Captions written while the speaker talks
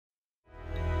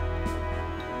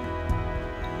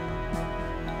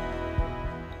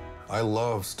I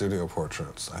love studio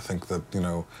portraits. I think that, you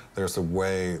know, there's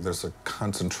a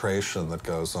concentration that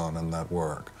goes on in that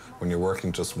work. When you're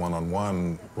working just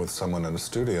one-on-one with someone in a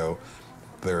studio,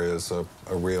 there is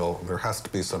there has to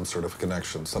be some sort of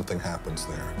connection. Something happens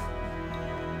there.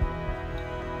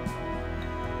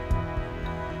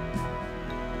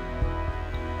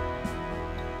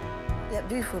 Yeah,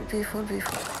 beautiful, beautiful,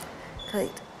 beautiful.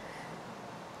 Great.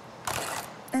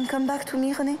 And come back to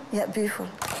me, René. Yeah, beautiful.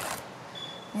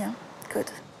 Yeah,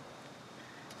 good.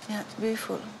 Yeah,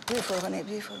 beautiful. Beautiful, René,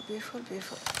 beautiful, beautiful,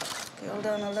 beautiful. Okay, hold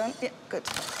on, hold on. Yeah, good.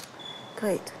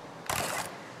 Great.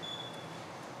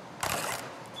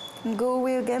 And go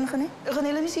away again, René.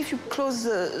 René, let me see if you close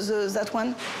that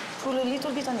one. Pull a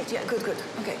little bit on it. Yeah, good, good.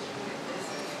 Okay.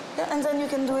 Yeah, and then you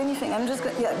can do anything. I'm just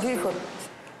going. Yeah, beautiful.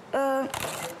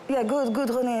 Yeah, good, good,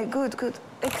 René. Good, good.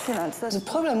 Excellent. That's the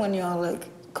problem when you are like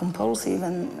compulsive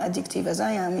and addictive as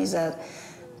I am, is that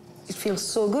it feels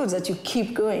so good that you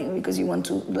keep going because you want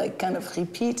to like kind of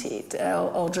repeat it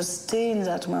or just stay in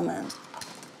that moment.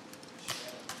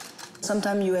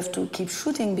 Sometimes you have to keep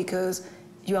shooting because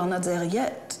you are not there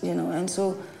yet, you know, and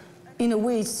so in a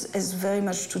way it's very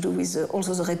much to do with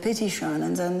also the repetition,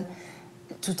 and then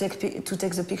to take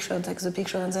the picture,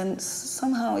 and then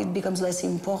somehow it becomes less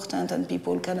important and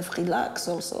people kind of relax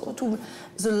also.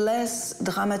 The less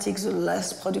dramatic, the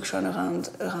less production around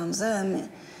them,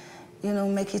 you know,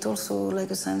 make it also like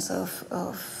a sense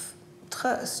of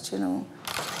trust, you know.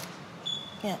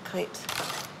 Yeah, great.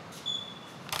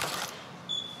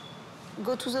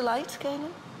 Go to the light,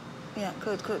 Kaylin. Yeah,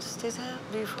 good, good. Stay there.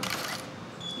 Beautiful.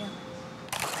 Yeah.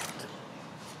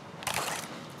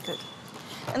 Good.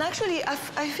 And actually,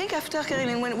 I think after,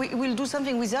 Kaylin, when we'll do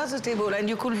something without the table and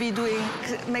you could be doing,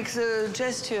 make the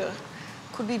gesture,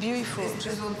 could be beautiful.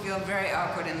 This will feel very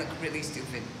awkward and look really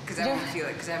stupid, because I won't feel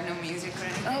it, because I have no music or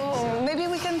anything. Oh, maybe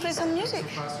we can play some music.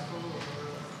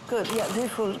 Good, yeah,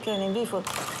 beautiful, Kaylin, beautiful.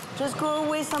 Just go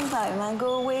away sometime, and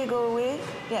go away, go away.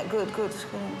 Yeah, good, good,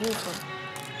 Kaylin, beautiful.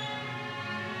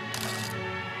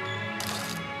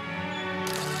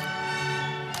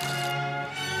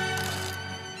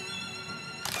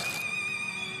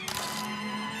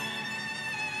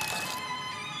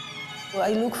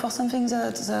 I look for something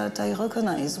that I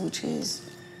recognize, which is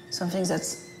something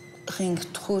that's rings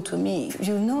true to me.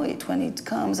 You know it when it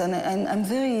comes, and I'm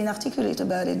very inarticulate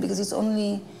about it because it's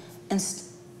only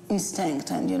instinct.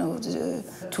 And, you know,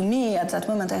 to me, at that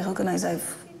moment, I recognize I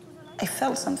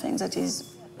felt something that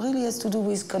is really has to do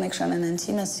with connection and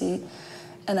intimacy.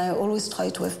 And I always try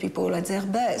to have people at their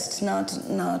best, not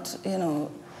you know,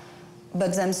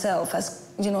 but themselves. As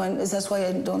you know, and that's why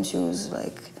I don't use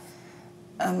like.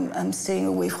 I'm staying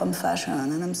away from fashion,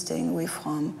 and I'm staying away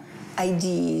from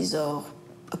ideas or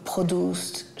a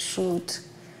produced shoot.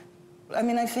 I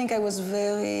mean, I think I was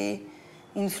very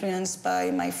influenced by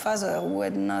my father,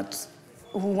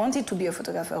 who wanted to be a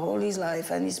photographer all his life,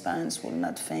 and his parents would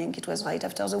not think. It was right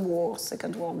after the war,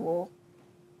 Second World War.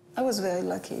 I was very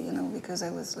lucky, you know, because I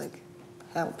was like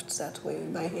helped that way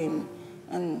by him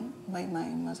and by my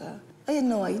mother. I had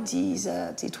no idea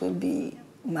that it will be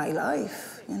my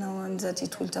life, you know, and that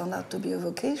it will turn out to be a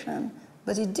vocation,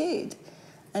 but it did.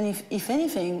 And if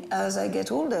anything, as I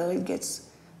get older, it gets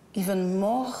even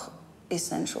more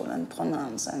essential and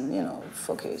pronounced and, you know,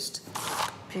 focused.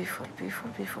 Beautiful,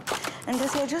 beautiful, beautiful. And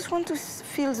Gracie, I just want to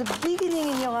feel the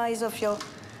beginning in your eyes of your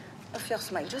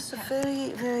smile. Just a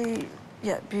very, very,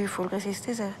 yeah, beautiful. Gracie,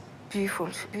 stay there. Beautiful,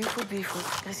 beautiful, beautiful.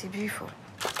 Gracie, beautiful.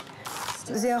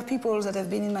 There are people that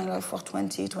have been in my life for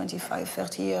 20, 25,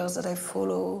 30 years that I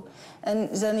follow, and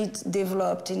then it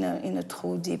developed in a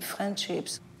true deep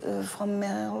friendships. From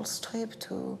Meryl Streep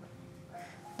to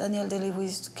Daniel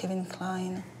Day-Lewis, Kevin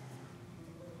Kline,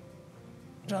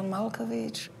 John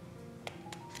Malkovich,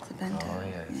 the painter. Oh,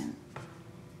 yes. Yeah.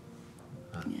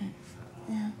 Huh. Yeah,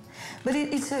 yeah. But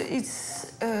it's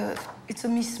a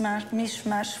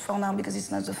mishmash for now because it's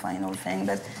not the final thing.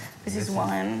 But this is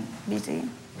Warren Beatty.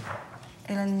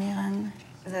 Helen Mirren,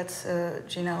 that's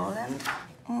Gina Rowland.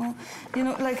 Oh, you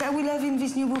know, like I will have in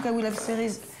this new book, I will have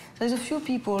series. There's a few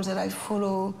people that I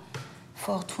follow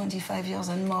for 25 years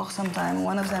and more sometimes.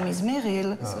 One of them is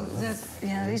Meryl. Oh, so that's,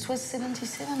 yeah, it was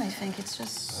 77, I think. It's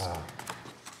just...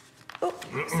 Oh,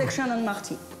 Section on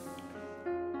Marty.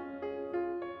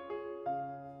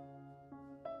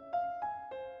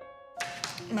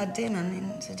 Matt Damon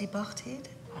in The Departed.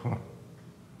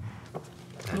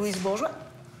 Louise Bourgeois.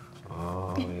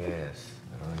 Oh, yes.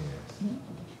 Oh, yes.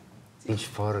 Each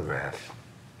photograph,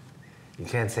 you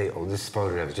can't say, oh, this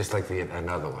photograph is just like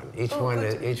another one. Each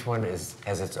one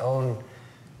has its own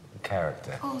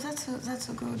character. Oh, that's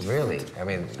a good... Really? I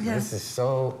mean, yeah. This is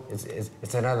so...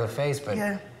 It's another face, but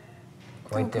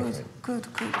Quite different. Good,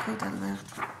 Albert.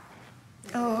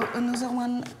 Oh, another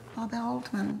one, Robert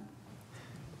Altman.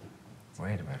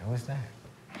 Wait a minute, who is that?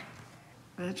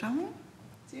 Very charming.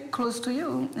 Close to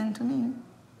you and to me.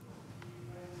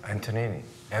 Antonini.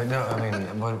 No, I mean,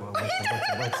 what's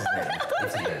his name?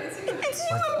 What's his name? It's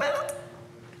you, Albert.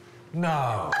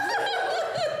 No.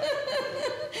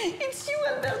 It's you,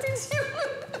 Albert, it's you.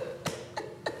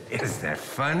 Is that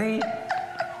funny?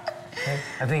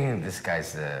 I think this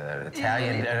guy's an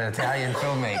Italian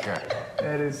filmmaker.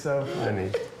 That is so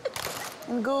funny.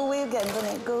 And go away again,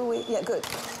 Bonnet, go away. Yeah, good.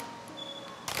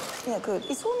 Yeah, good.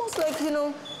 It's almost like, you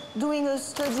know, doing a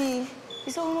study.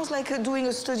 It's almost like doing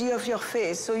a study of your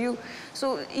face. So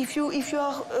if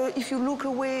you look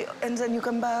away and then you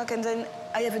come back and then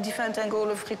I have a different angle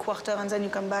of 3/4 and then you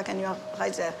come back and you are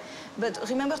right there. But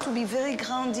remember to be very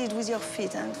grounded with your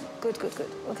feet and good.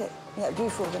 Okay. Yeah,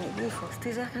 beautiful, Bonnie, beautiful.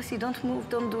 Stay there, Gracie. Don't move,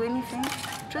 don't do anything.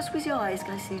 Just with your eyes,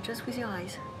 Gracie, just with your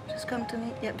eyes. Just come to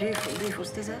me. Yeah, beautiful,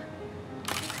 stay there.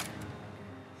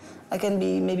 I can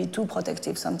be maybe too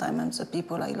protective sometimes and the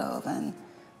people I love and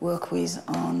work with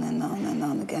on and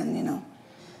on again, you know.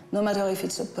 No matter if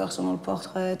it's a personal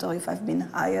portrait or if I've been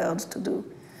hired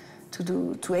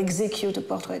to execute a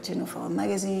portrait, you know, for a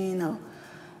magazine, or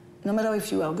no matter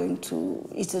if you are going to,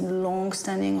 it's a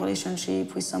long-standing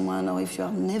relationship with someone or if you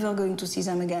are never going to see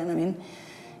them again. I mean,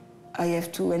 I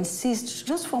have to insist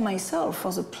just for myself,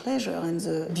 for the pleasure and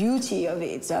the beauty of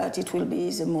it, that it will be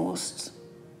the most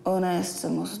honest, the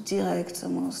most direct, the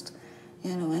most,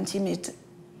 you know, intimate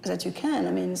that you can.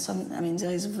 I mean,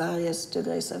 there is various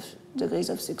degrees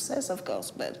of success, of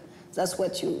course, but that's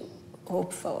what you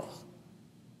hope for.